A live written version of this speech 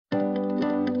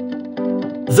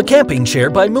The camping chair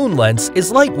by Lence is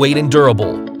lightweight and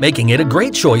durable, making it a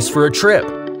great choice for a trip.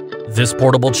 This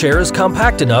portable chair is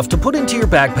compact enough to put into your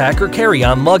backpack or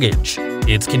carry-on luggage.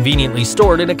 It's conveniently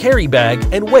stored in a carry bag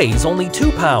and weighs only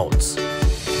 2 pounds.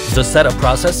 The setup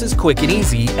process is quick and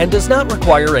easy and does not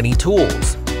require any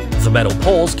tools. The metal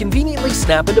poles conveniently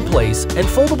snap into place and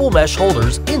foldable mesh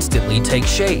holders instantly take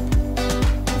shape.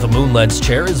 The Lence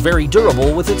chair is very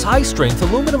durable with its high-strength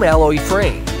aluminum alloy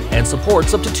frame and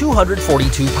supports up to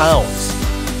 242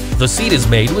 pounds. The seat is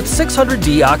made with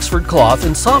 600D Oxford cloth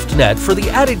and soft net for the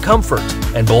added comfort,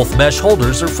 and both mesh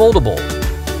holders are foldable.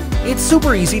 It's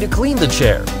super easy to clean the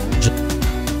chair.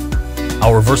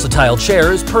 Our versatile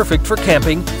chair is perfect for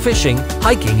camping, fishing,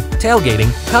 hiking,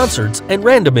 tailgating, concerts, and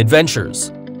random adventures.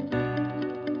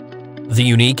 The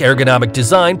unique ergonomic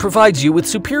design provides you with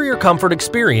superior comfort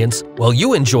experience while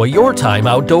you enjoy your time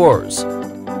outdoors.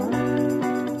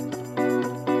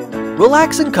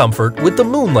 Relax in comfort with the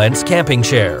Lence camping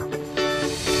chair.